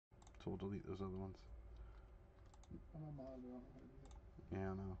we'll delete those other ones. I'm a monitor on it.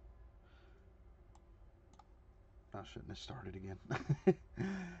 Yeah, I know. I shouldn't have started again.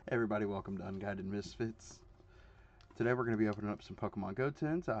 Everybody, welcome to Unguided Misfits. Today we're going to be opening up some Pokemon Go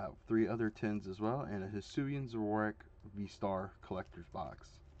tins. I have 3 other tins as well, and a Hisuian Zoroark V-Star collector's box.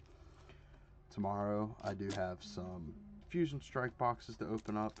 Tomorrow I do have some Fusion Strike boxes to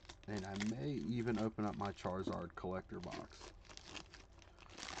open up, and I may even open up my Charizard collector box.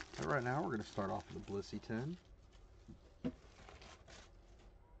 So right now we're going to start off with a Blissey tin.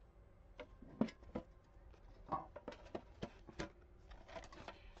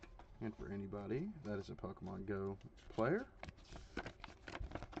 And for anybody that is a Pokemon Go player,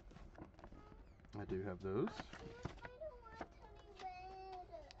 I do have those.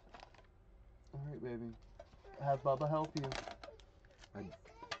 Alright, baby. Have Bubba help you.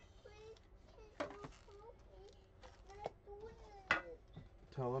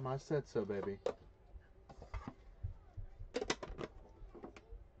 Tell him I said so, baby.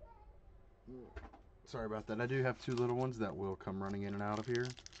 Sorry about that. I do have 2 little ones that will come running in and out of here.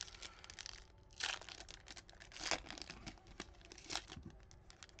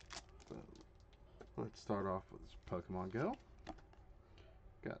 So, let's start off with Pokemon Go.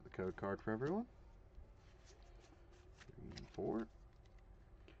 Got the code card for everyone. 3 and 4.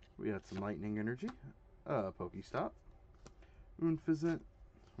 We had some Lightning Energy, Pokestop, Unfezant.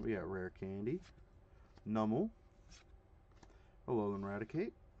 We got Rare Candy, Numel, Alolan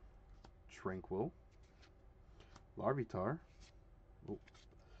Raticate, Tranquil, Larvitar,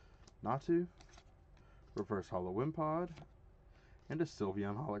 Natu, Reverse Holo Wimpod, and a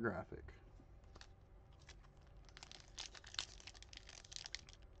Sylveon Holographic.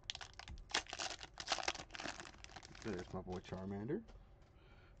 There's my boy Charmander.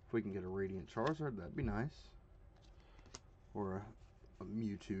 If we can get a Radiant Charizard, that'd be nice. Or a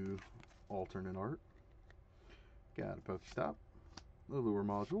Mewtwo alternate art. Got a Pokestop, a Lure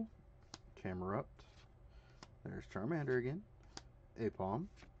Module, Camerupt. There's Charmander again. Apom,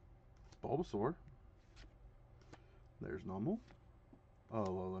 Bulbasaur. There's Numel,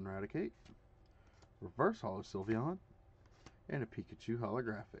 Alolan Raticate, Reverse Holo Sylveon, and a Pikachu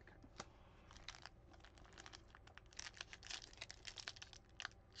Holographic.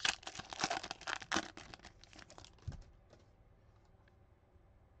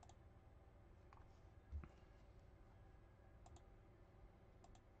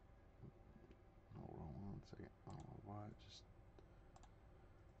 Hold on 1 second. I don't know why it just...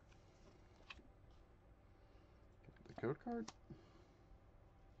 Get the code card.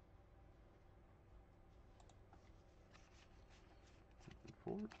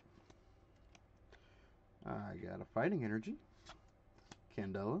 Forward. I got a Fighting Energy,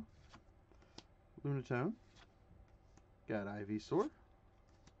 Candela, Lunatone, got Ivysaur,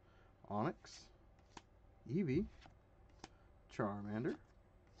 Onix, Eevee, Charmander,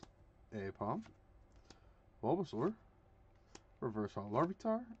 Apom, Bulbasaur, Reverse Holo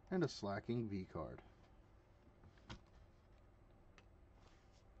Larvitar, and a Slacking V card.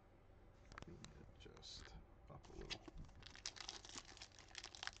 Just up a little.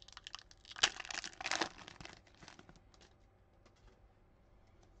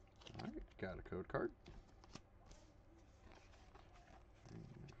 Alright, got a code card. 3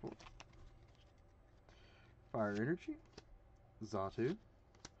 and 4. Fire Energy, Xatu,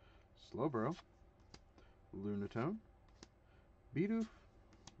 Slowbro, Lunatone, Bidoof,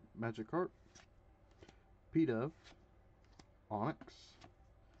 Magikarp, Pidove, Onix,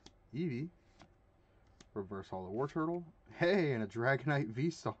 Eevee, Reverse Holo Wartortle, hey, and a Dragonite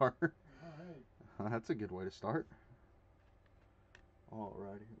V-Star. Alright. That's a good way to start.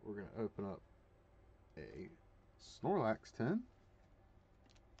 Alrighty, we're going to open up a Snorlax tin.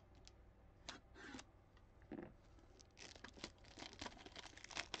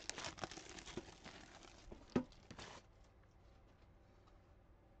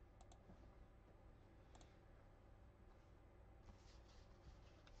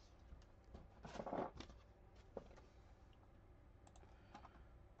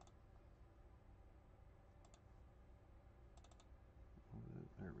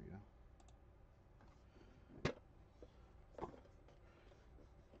 There we go.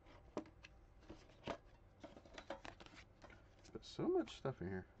 But so much stuff in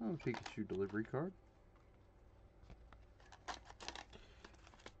here. Oh, Pikachu delivery card.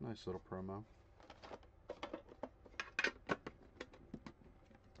 Nice little promo.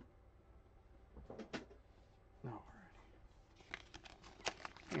 Alrighty.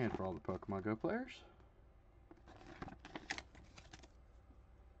 And for all the Pokemon Go players,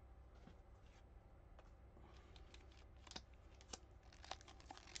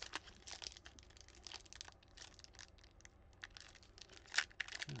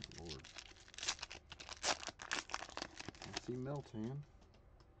 Team Meltan.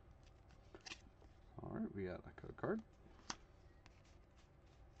 Alright, we got a code card.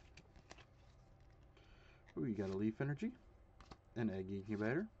 We got a Leaf Energy, an Egg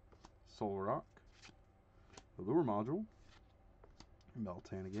Incubator, Soul Rock, a Lure Module,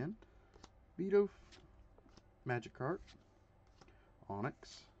 Meltan again, Bidoof, Magikarp,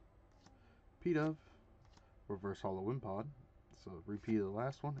 Onix, Pidove, Reverse Holo Wimpod, so repeat of the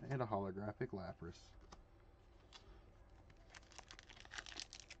last one, and a holographic Lapras.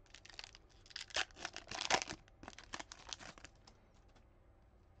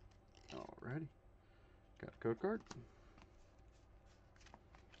 Alrighty, got a code card.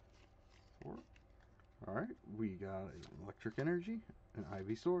 Alright, we got an Electric Energy, an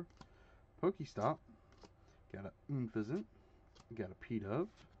Ivysaur, Pokestop, got a Unfezant, got a Pidove,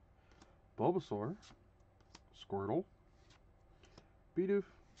 Bulbasaur, Squirtle, Bidoof,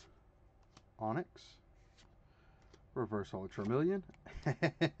 Onix, Reverse Holo Charmeleon,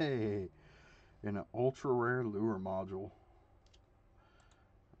 and an ultra rare Lure Module.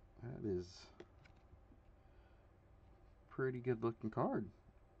 That is a pretty good looking card,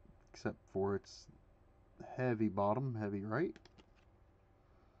 except for its heavy bottom, heavy right.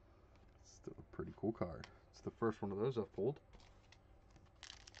 Still a pretty cool card. It's the first one of those I've pulled.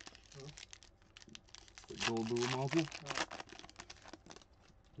 The Gulabula Module.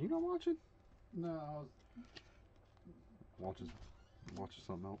 You not watching? No, I was. Watching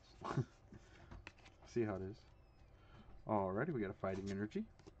something else. See how it is. Alrighty, we got a Fighting Energy.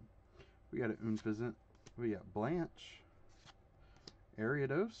 We got an Unfezant. We got Blanche.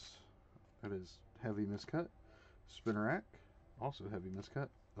 Ariados. That is heavy miscut. Spinarak. Also heavy miscut.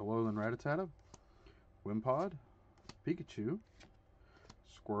 Alolan Rattata. Wimpod. Pikachu.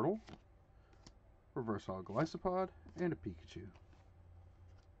 Squirtle. Reverse Holo Golisopod. And a Pikachu.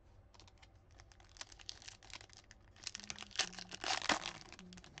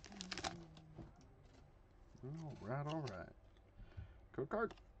 Alright. Code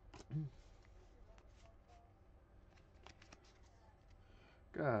card.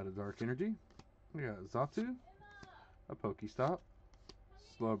 Got a Dark Energy. We got Xatu, a Pokestop,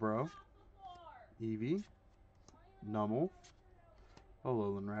 Slowbro, Eevee, Numel,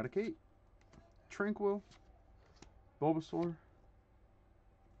 Alolan Raticate, Tranquil, Bulbasaur,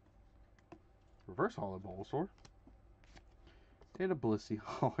 Reverse Holo Bulbasaur, and a Blissey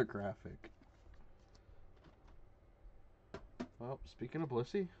holographic. Well, speaking of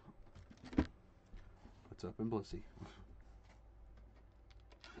Blissey, what's up in Blissey?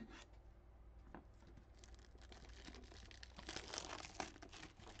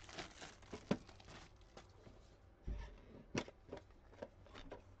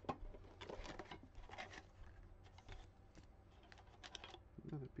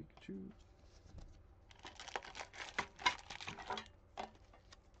 Another Pikachu.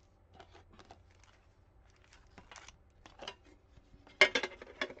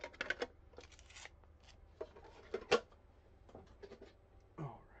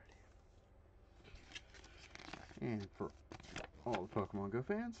 And for all the Pokemon Go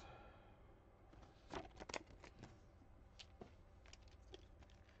fans,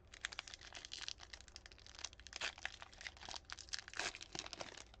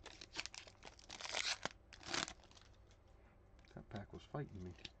 that pack was fighting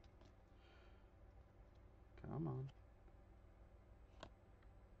me. Come on.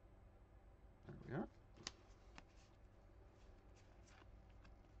 There we are.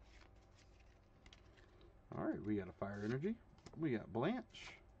 Alright, we got a Fire Energy. We got Blanche,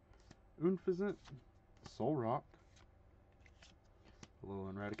 Unfezant, Solrock,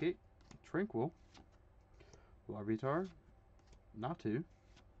 Alolan Raticate, Tranquil, Larvitar, Natu,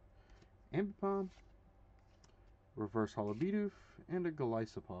 Ambipom, Reverse Holo Bidoof, and a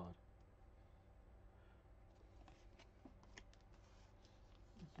Golisopod.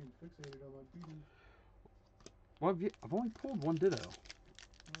 You seem fixated on my Bidoof. Well, I've only pulled one Ditto.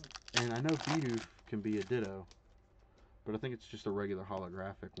 Oh. And I know Bidoof can be a Ditto. But I think it's just a regular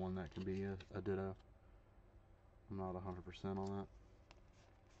holographic one that can be a Ditto. I'm not 100% on that.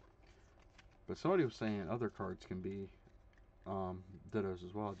 But somebody was saying other cards can be Dittos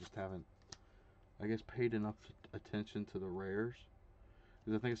as well. I just haven't, I guess, paid enough attention to the rares.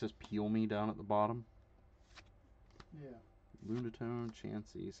 Because I think it says Peel Me down at the bottom. Yeah. Lunatone,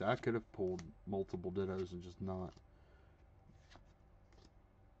 Chansey. So I could have pulled multiple Dittos and just not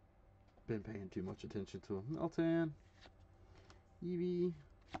been paying too much attention to them. Meltan, Eevee,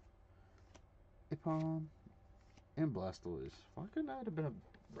 Ipom, and Blastoise. Why couldn't that have been a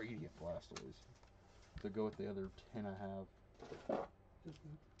Radiant Blastoise to go with the other 10 I have? Just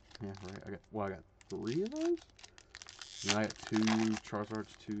Yeah, right. I got 3 of those. Then I got 2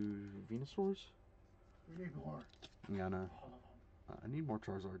 Charizards, 2 Venusaurs. We need more. Yeah, I know. All of them. I need more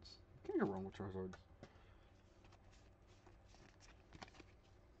Charizards. Can't go wrong with Charizards.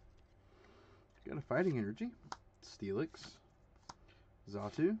 Got a Fighting Energy, Steelix,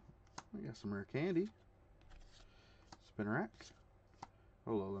 Xatu. We got some rare candy. Spinarak,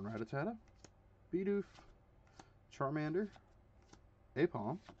 Alolan Rattata, Bidoof, Charmander,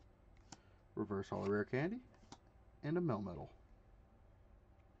 Apom, Reverse Holo Rare Candy, and a Melmetal.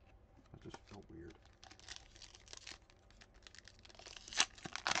 That just felt weird.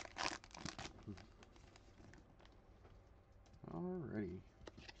 Alrighty.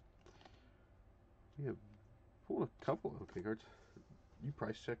 We have pulled a couple of OK cards. You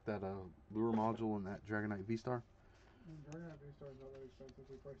price checked that lure module and that Dragonite V-Star? Dragonite V-Star is not that expensive.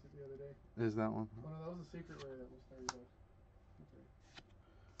 We priced it the other day. Is that one? Oh no, that was a secret rare that was $30. That's right.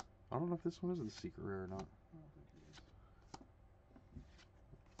 I don't know if this one is the secret rare or not. I don't think it is.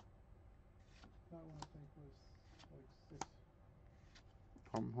 That one I think was like $6.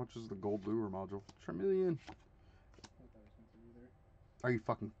 How much is the gold lure module? Charmeleon. Not that expensive either. Are you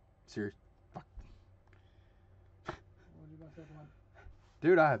fucking serious? Fuck. What did you buy second one?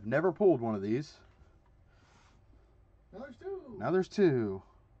 Dude, I have never pulled one of these. Now there's 2. Now there's 2.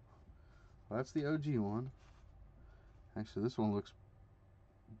 Well, that's the OG one. Actually, this one looks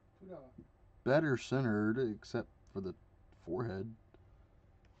 $2. better centered, except for the forehead.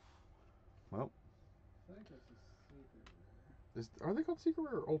 Well, I think that's a secret rare. are they called secret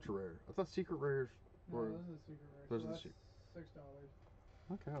rare or ultra rare? I thought secret rares No, were. this is a secret rare. Those So are the that's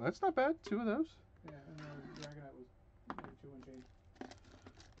 $6. Okay, well, that's not bad. 2 of those. Yeah, and the Dragonite was like 2 and change.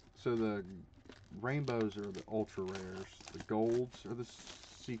 So the rainbows are the ultra rares. The golds are the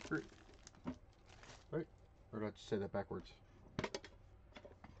secret. Right? Or did I just say that backwards?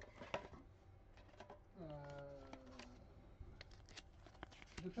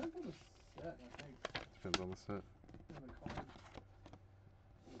 Depends on the set, I think. Depends on the set. And the card.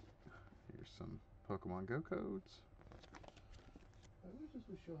 Here's some Pokemon Go codes. I wish this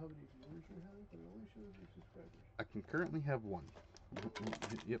would show how many viewers you have, but it only shows your subscribers. I can currently have 1.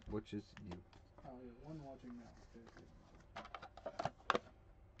 Yep, which is you. Oh, yeah, 1 watching now.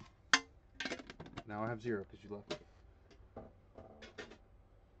 Okay. Now I have 0 because you left. What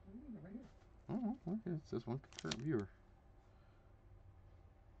do you mean? They're right here. Oh, okay. It says 1 current viewer.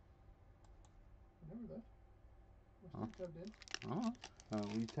 I never left. Huh? We're still tabbed in. Oh,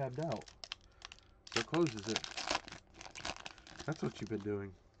 you tabbed out. So closes it. That's what you've been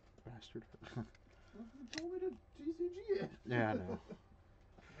doing, bastard. Well, you told me to TCG it. Yeah, I know.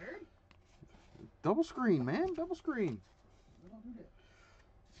 Nerd? Double screen, man. Double screen. I don't do that.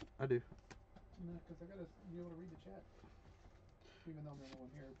 I do. No, because I gotta be able to read the chat. Even though I'm the only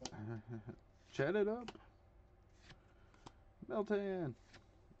one here, but Chat it up. Meltan.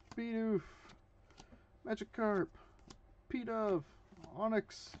 Bidoof. Magikarp. P-Dove.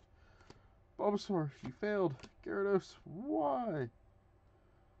 Onyx. Bulbasaur. You failed. Gyarados. Why?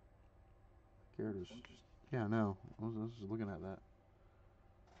 Gyarados. Yeah, I know. I was just looking at that.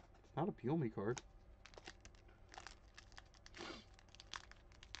 It's not a Peel Me card.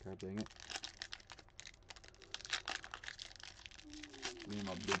 God dang it. Me and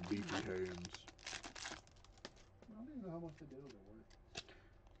my big beefy hands. I don't even know how much the deals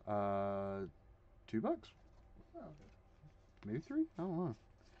are worth. $2? Oh, okay. Maybe 3? I don't know. Or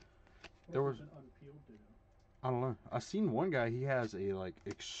There if was- it's an unpeeled ditto. I don't know. I seen one guy, he has a like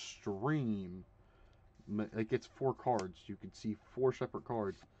extreme, like it's 4 cards. You could see 4 separate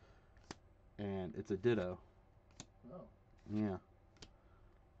cards, and it's a ditto. Oh. Yeah.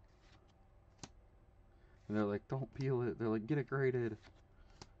 And they're like, don't peel it. They're like, get it graded.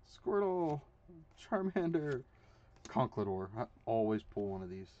 Squirtle, Charmander, Conkeldurr. I always pull one of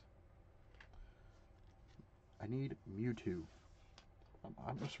these. I need Mewtwo.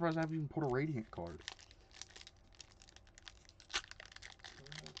 I'm surprised I haven't even pulled a Radiant card.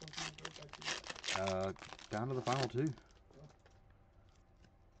 Down to the final 2.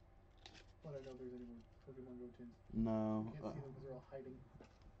 But I know there's any more Pokemon Go tins. No. You can't see them because they're all hiding.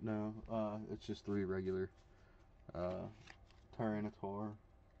 No. It's just 3 regular. Tyranitar.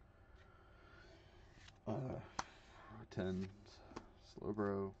 10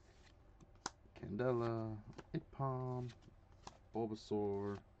 Slowbro. Candela. Apom.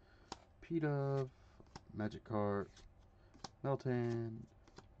 Bulbasaur. P-Dove. Magikarp. Meltan.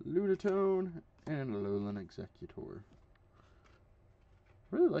 Lunatone. And Alolan Executor.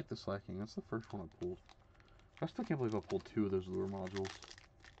 I really like the Slacking. That's the first one I pulled. I still can't believe I pulled 2 of those lure modules.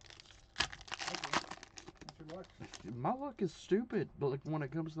 Okay. That's your luck. My luck is stupid, but like when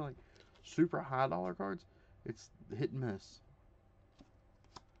it comes to like super high dollar cards, It's hit and miss.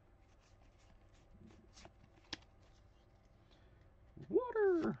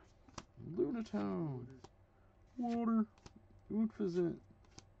 Water! Lunatone. Water. Oonphazant.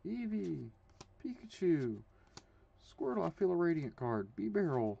 Eevee. Pikachu. Squirtle, I feel a radiant card.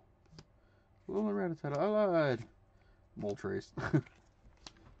 B-Barrel. Little Rattata. I lied. Moltres.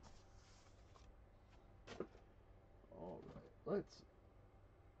 Alright,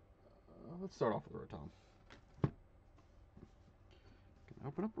 let's start off with Rotom. Can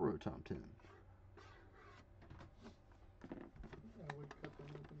open up a Rotom tin. I would cut them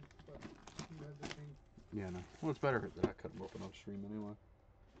open, but you had the thing. Yeah, no. Well, it's better that I cut them open off stream anyway.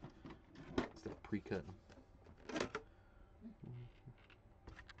 Instead of pre-cutting them.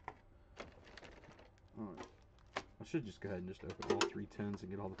 Alright. I should just go ahead and just open all 3 tins and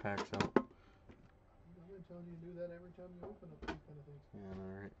get all the packs out. I've been telling you to do that every time you open up these kind of things. Yeah,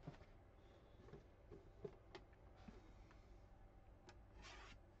 alright.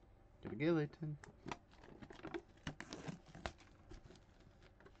 Get a Gale tin.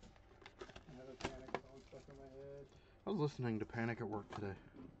 I have a Panic song stuck in my head. I was listening to Panic at work today.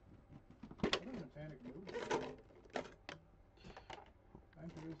 I don't even Panic movie. I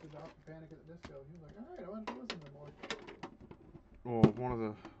introduced the Dr. Panic at the disco. He was like, alright, I want to listen to them more.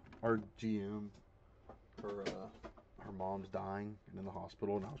 Well, our GM, her mom's dying and in the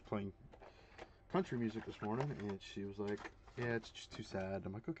hospital, and I was playing country music this morning, and she was like, yeah, it's just too sad.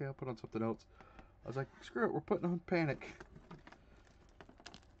 I'm like, okay, I'll put on something else. I was like, screw it, we're putting on Panic.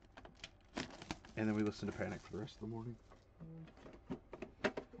 And then we listened to Panic for the rest of the morning.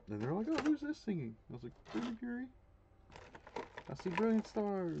 And they're like, oh, who's this singing? I was like, Freddie Fury. I see brilliant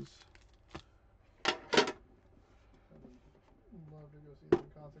stars. I would love to go see them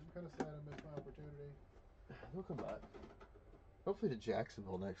in concert. I'm kind of sad I missed my opportunity. They'll come back. Hopefully to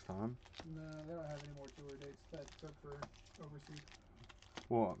Jacksonville next time. No, they don't have any more tour dates. That's up for overseas.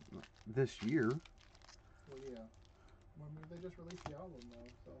 Well, this year. Well, yeah. Well, I mean, they just released the album,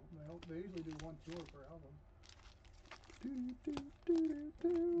 though, so they usually do 1 tour per album. I'm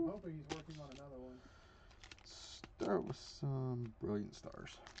hoping he's working on another one. Start with some Brilliant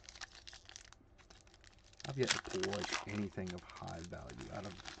Stars. I've yet to pull like anything of high value out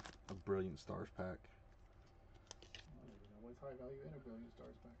of a Brilliant Stars pack. I don't even know what's high value in a Brilliant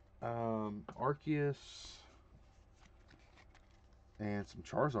Stars pack. Arceus and some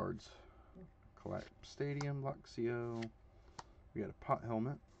Charizards. Collect Stadium, Luxio. We got a Pot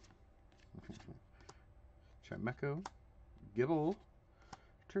Helmet. Chimecho. Gible.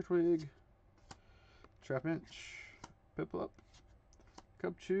 Turtwig. Trapinch. Piplup.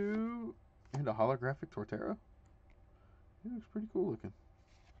 Cubchoo. And a holographic Torterra. It looks pretty cool looking.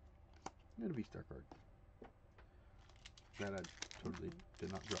 And a V-Star card. That I totally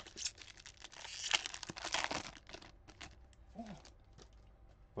did not drop. Oh.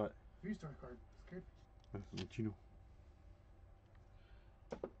 What? V-Star card. Scared me. That's Michino.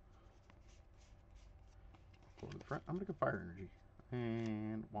 Go to the front. I'm gonna go Fire Energy.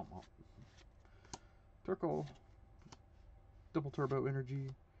 And Womp Womp. Turkle. Double Turbo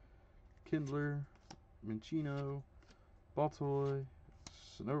Energy. Kindler. Minchino. Baltoy.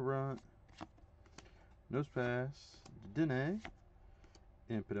 Snorunt. Nosepass. Dene.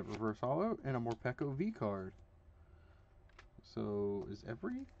 Impidimp Reverse Hollow. And a Morpeko V card. So, is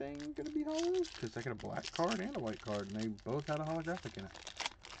everything going to be hollow? Because I got a black card and a white card, and they both had a holographic in it.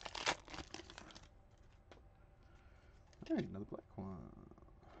 Alright, another black one.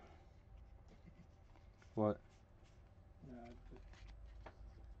 What? No, just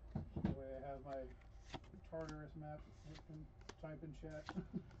the way I have my Tartarus map and type in chat.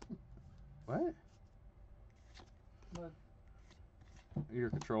 What? But, Your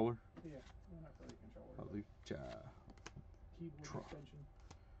controller? yeah, well, not really controller. I'll leave Keyboard extension.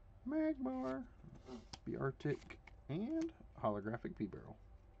 Magmar. Beartic. And holographic B-Barrel.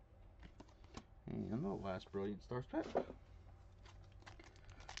 And the last Brilliant Stars pack.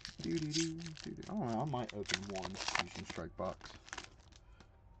 I don't know, I might open one Fusion Strike box.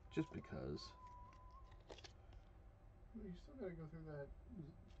 Just because. Well, you still gotta go through that.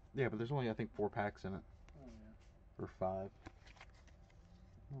 Yeah, but there's only, I think, 4 packs in it. Oh, yeah. Or 5. I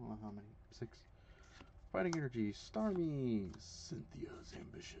don't know how many. 6. Fighting Energy, Starmie, Cynthia's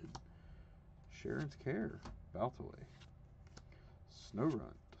Ambition, Sharon's Care, Baltoy,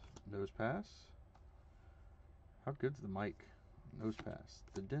 Snorunt, Nosepass. How good's the mic? Nosepass,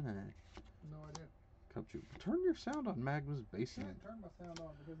 the Dene. No idea. Cubchoo. Turn your sound on, Magma's I Basin. can't turn my sound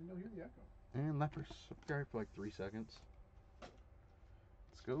on because you'll hear the echo. And Lapras. Okay, for like 3 seconds.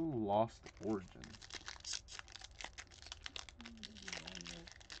 Let's go Lost Origin.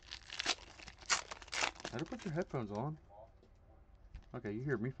 Better put your headphones on. Okay, you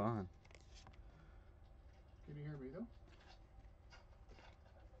hear me fine. Can you hear me though?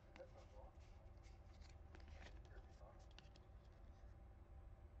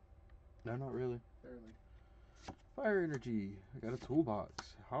 No, not really. Barely. Fire energy. I got a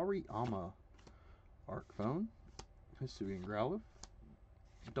toolbox. Hariyama. Arc phone. Hisuian Growlithe.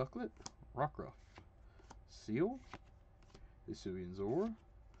 Ducklet. Rockruff. Seal. Hisuian Zora.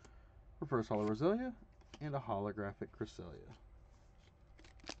 Reverse Holo Roselia. And a holographic Cresselia.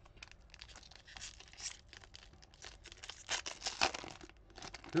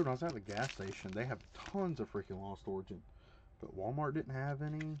 Dude, when I was at the gas station, they have tons of freaking Lost Origin. But Walmart didn't have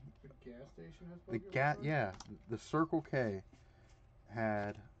any. The gas station has The Pokemon? yeah, the Circle K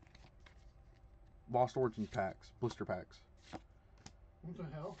had Lost Origin packs, blister packs. What the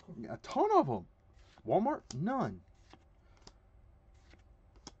hell? A ton of them. Walmart, none.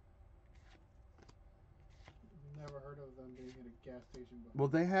 Never heard of them being at a gas station before. Well,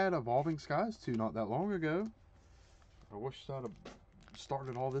 they had Evolving Skies 2 not that long ago. I wish I'd have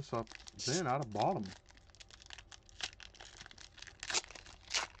started all this up then. I'd have bought them.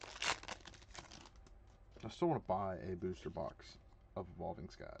 I still want to buy a booster box of Evolving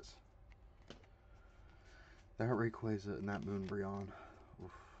Skies. That Rayquaza and that Moonbreon.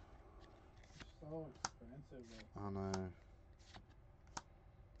 Oof. So expensive though. I know.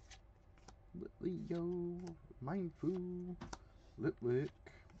 Litleo, Mindfu, Litwick,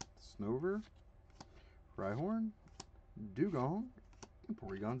 Snover, Rhyhorn, Dugong, and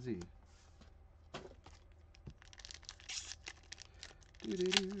Porygon Z.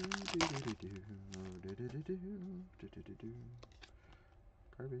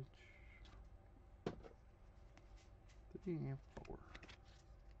 Garbage. 3 and 4.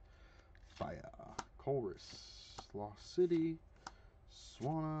 Fire. Colress, Lost City,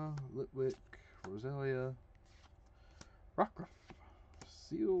 Swanna, Litwick, Roselia, Rockruff,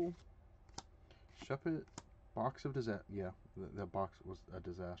 Seal, Shuppet, Box of Disaster. Yeah, that box was a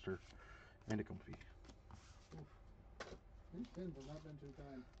disaster. And a Comfy. These tins have not been too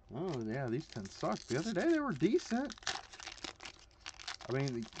kind. Oh, yeah, these tins suck. The other day they were decent. I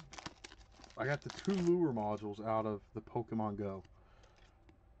mean, I got the 2 lure modules out of the Pokemon Go.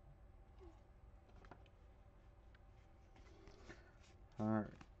 Alright.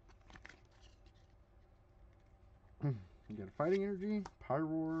 You got a Fighting Energy,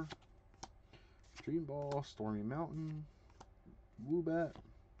 Pyroar, Dream Ball, Stormy Mountain, Woobat,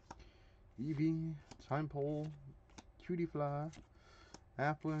 Eevee, Time Pole, Cutiefly,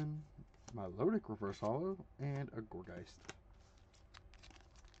 Applin, Milotic Reverse Holo, and a Gourgeist.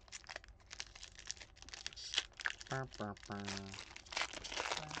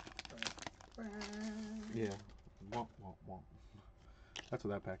 Yeah. Womp, womp, womp. That's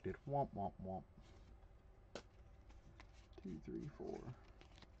what that pack did. Womp, womp, womp. 2, 3, 4.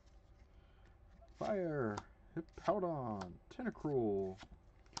 Fire. Hippowdon. Tentacruel.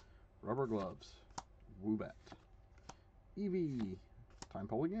 Rubber Gloves. Woobat. Eevee. Time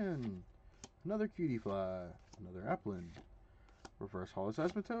Pole again. Another Cutiefly. Another Applin. Reverse Holo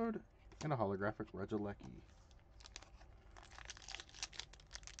Seismitoad. And a holographic Regieleki.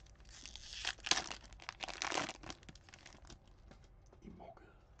 Emolga.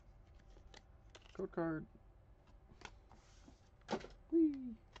 Code card.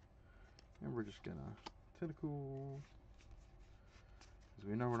 Whee! And we're just gonna Tentacool. Because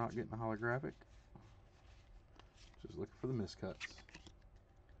we know we're not getting a holographic. Just looking for the miscuts.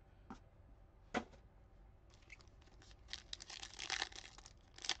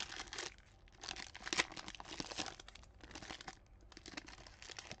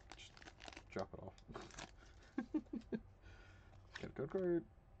 Just drop it off. Got a code card.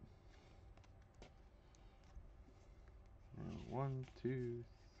 And 1, 2,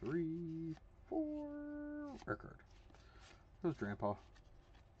 3, 4. Rare card. There's Grandpa.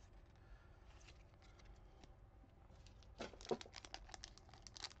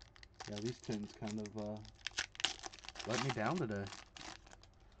 Yeah, these tins kind of let me down today.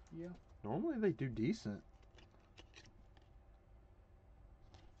 Yeah. Normally they do decent.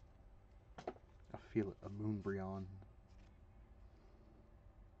 I feel it. A Moonbreon.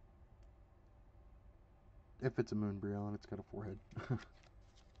 If it's a Moonbreon, it's got a forehead.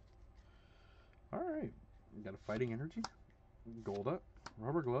 Alright. We got a Fighting Energy. Golduck.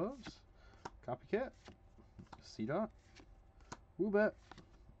 Rubber Gloves. Copycat. Seedot. Woobat.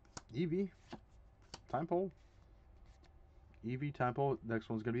 Eevee. Time Pole. Eevee, Time Pole. Next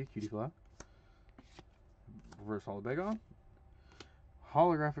one's going to be a Cutiefly. Reverse Holo Bagon.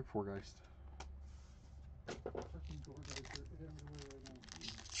 Holographic Forgeist. Freaking Gourgeist are everywhere right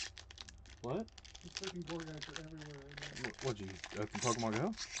now. What? These freaking board guys are everywhere right now. What'd you open Pokemon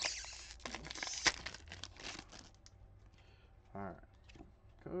Go? Alright.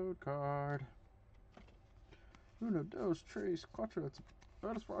 Code card. Uno, dos, tres, cuatro. That's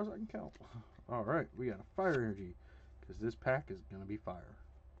about as far as I can count. Alright, we got a fire energy. Because this pack is going to be fire.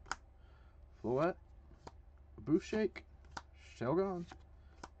 Floette. Boost Shake. Shelgon.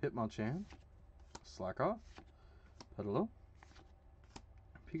 Hitmonchan. Slack Off. Petalil.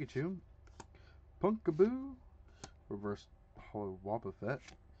 Pikachu. Punkaboo. Reverse Hollow Wobbuffet.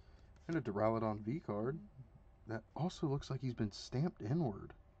 And a Duraludon V card. That also looks like he's been stamped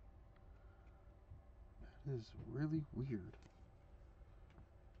inward. That is really weird.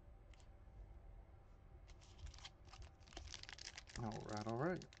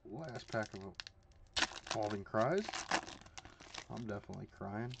 Alright. Last pack of Evolving Cries. I'm definitely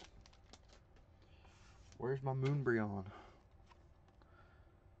crying. Where's my Moonbreon?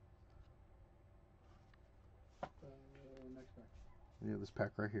 Next pack. Yeah, this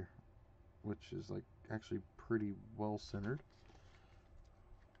pack right here. Which is like actually pretty well centered.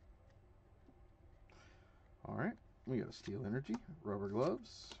 Alright, we got a Steel Energy, Rubber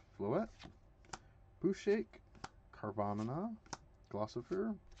Gloves, Floette, Boost Shake, Carvanha,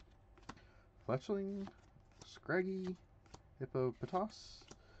 Glossifer, Fletchling, Scraggy, Hippopotas,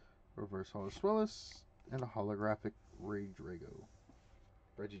 Reverse Hollow Swellis, and a holographic Regidrago.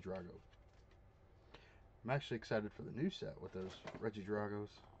 I'm actually excited for the new set with those Regidragos.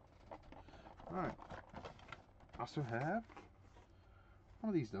 Alright. Also have one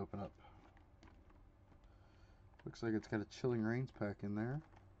of these to open up. Looks like it's got a Chilling Reigns pack in there.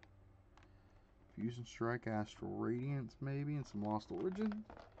 Fusion Strike, Astral Radiance maybe, and some Lost Origin.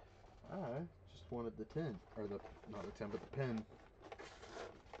 I just wanted the 10. Or the, not the 10, but the pin.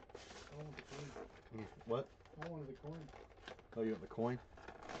 I want the coin. What? I wanted the coin. Oh, you want the coin?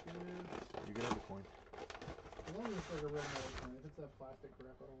 Yeah. You can have the coin. As long as it's like a red metal coin. If it's that plastic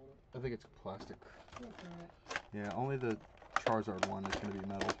crap, I don't want it. I think it's plastic. Okay. Yeah, only the Charizard one is going to be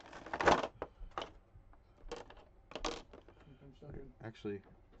metal. Actually,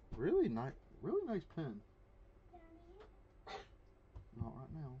 really nice pen. Daddy? Not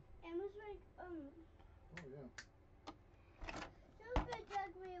right now. Emma's like, Oh, yeah. super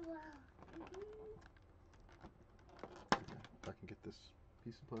dug me well. If I can get this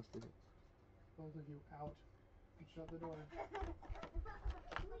piece of plastic. Both of you out. And shut the door.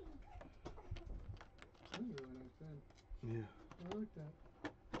 This is a really nice pen. Yeah. I like that.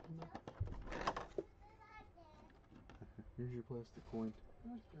 Here's your plastic coin.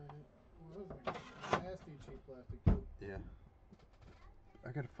 Gosh darn it. Well, that was like nasty cheap plastic too. Yeah.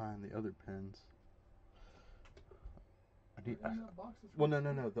 I gotta find the other pens. I need. Well,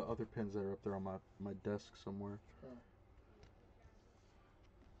 no. The other pens that are up there on my desk somewhere.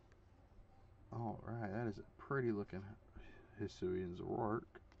 Oh. Alright, that is a pretty looking Hisuian Zoroark.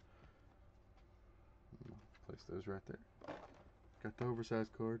 Place those right there. Got the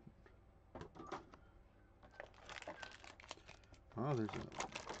oversized card. Oh, there's another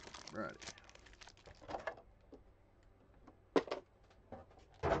one. Righty.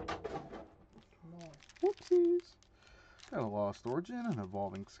 Whoopsies. Got a Lost Origin, an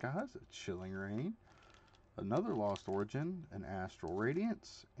Evolving Skies, a Chilling Reign, another Lost Origin, an Astral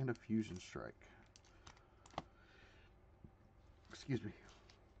Radiance, and a Fusion Strike. Excuse me.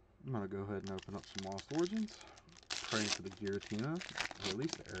 I'm going to go ahead and open up some Lost Origins. Praying for the Giratina, or at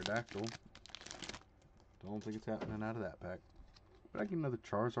least the Aerodactyl. Don't think it's happening out of that pack. But I get another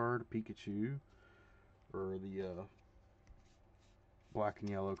Charizard, Pikachu, or the black and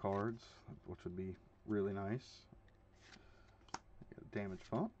yellow cards, which would be really nice. Damage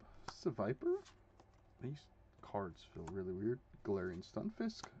Pump, Seviper. These cards feel really weird. Galarian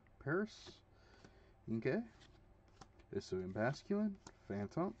Stunfisk, Paris, Inkay, Hisuian Basculin,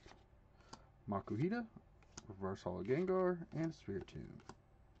 Phantom, Makuhita, Reverse Hollow Gengar, and Spiritomb.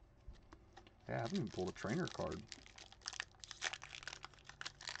 Yeah, I haven't even pulled a trainer card.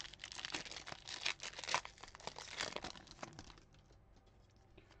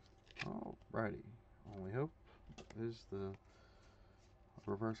 Alrighty. Only hope is the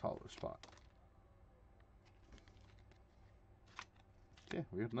reverse hollow spot. Yeah,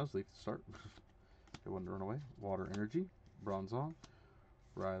 we have Nuzleaf to start. Got one to run away. Water Energy, Bronzong,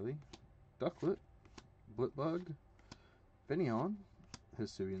 Riley, Ducklet, Blipbug, Finneon,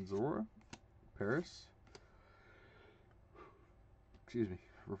 Hisuian Zora, Paris,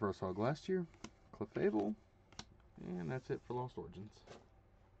 Reverse Hog Glastier, Clefable, and that's it for Lost Origins.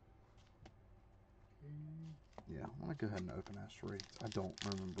 Yeah, I'm going to go ahead and open Astral Radiance. I don't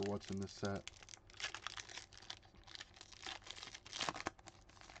remember what's in this set.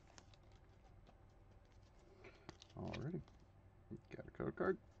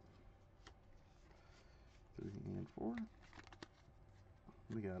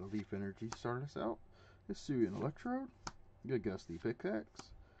 We got a Leaf Energy starting us out. Hisuian Electrode. Good Gusty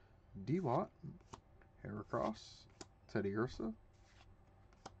Pickaxe. D-Watt. Heracross. Teddy Ursa.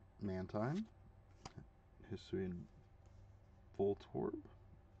 Mantine. Hisuian Voltorb.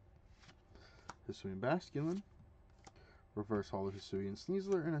 Hisuian Basculin. Reverse Holo Hisuian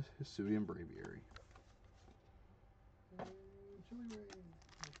Sneasler, and a Hisuian Braviary. Chili Rain.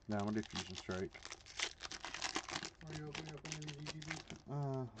 Now I'm gonna do Fusion Strike. Are you opening up any of these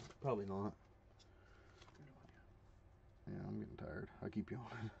ETBs? Probably not. Good on you. Yeah, I'm getting tired. I'll keep you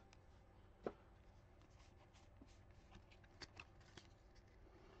on.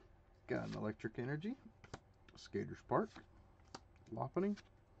 Got an Electric Energy, Skater Spark, Lopunny,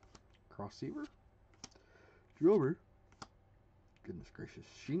 Crossseaver, Drillbur, goodness gracious,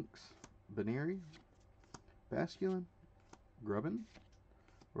 Shinx, Baneri, Basculin, Grubbin,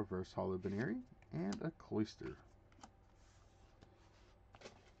 Reverse Holo Baneri, and a Cloyster.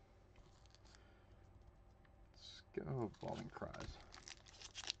 Let's go Evolving Cries.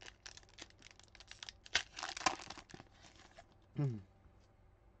 I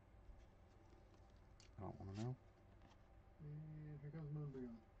don't want to know. And here comes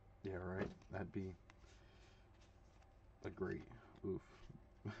Moonbreon. Yeah, right. That'd be a great oof.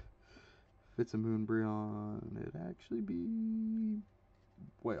 If it's a Moonbreon, it'd actually be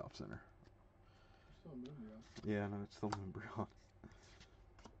way off center. Still Moonbreon. Yeah, no, it's still Moonbreon.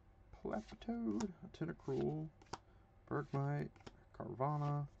 Plapitoad, Tentacruel, Bergmite,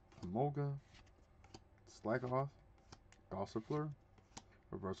 Carvana, Emolga, Slagoth, Gossifleur,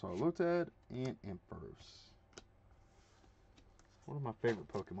 Reverse Holo Lotad, and Ampharos. One of my favorite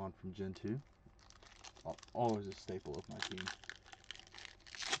Pokemon from Gen 2. Always a staple of my team.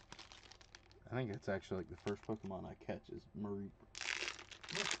 I think it's actually like the first Pokemon I catch is Mareep.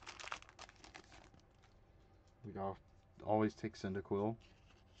 I'll always take Cyndaquil.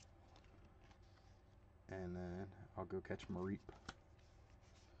 And then I'll go catch Mareep.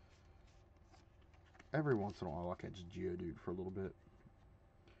 Every once in a while I'll catch Geodude for a little bit.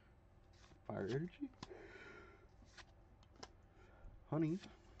 Fire Energy. Honey.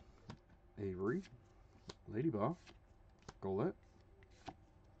 Avery. Ladybug. Golett.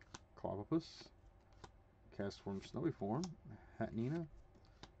 Clobbopus. Castform Snowy Form. Hatnina.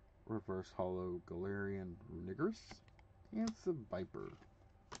 Reverse Holo Galarian Runigerus. And Viper.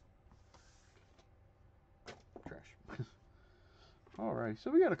 Trash. Alright,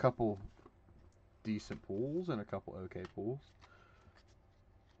 so we got a couple decent pulls and a couple okay pulls.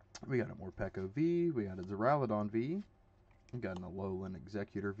 We got a Morpeko V, we got a Duraludon V, we got an Alolan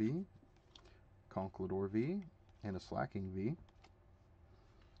Executor V, Conkeldurr V, and a Slacking V.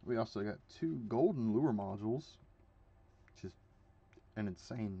 We also got 2 golden lure modules, which is an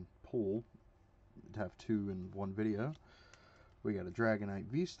insane pull to have 2 in one video. We got a Dragonite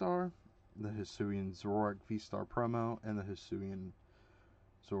V-Star, the Hisuian Zoroark V-Star promo, and the Hisuian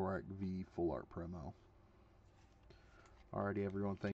Zoroark V Full Art promo. Alrighty, everyone, thank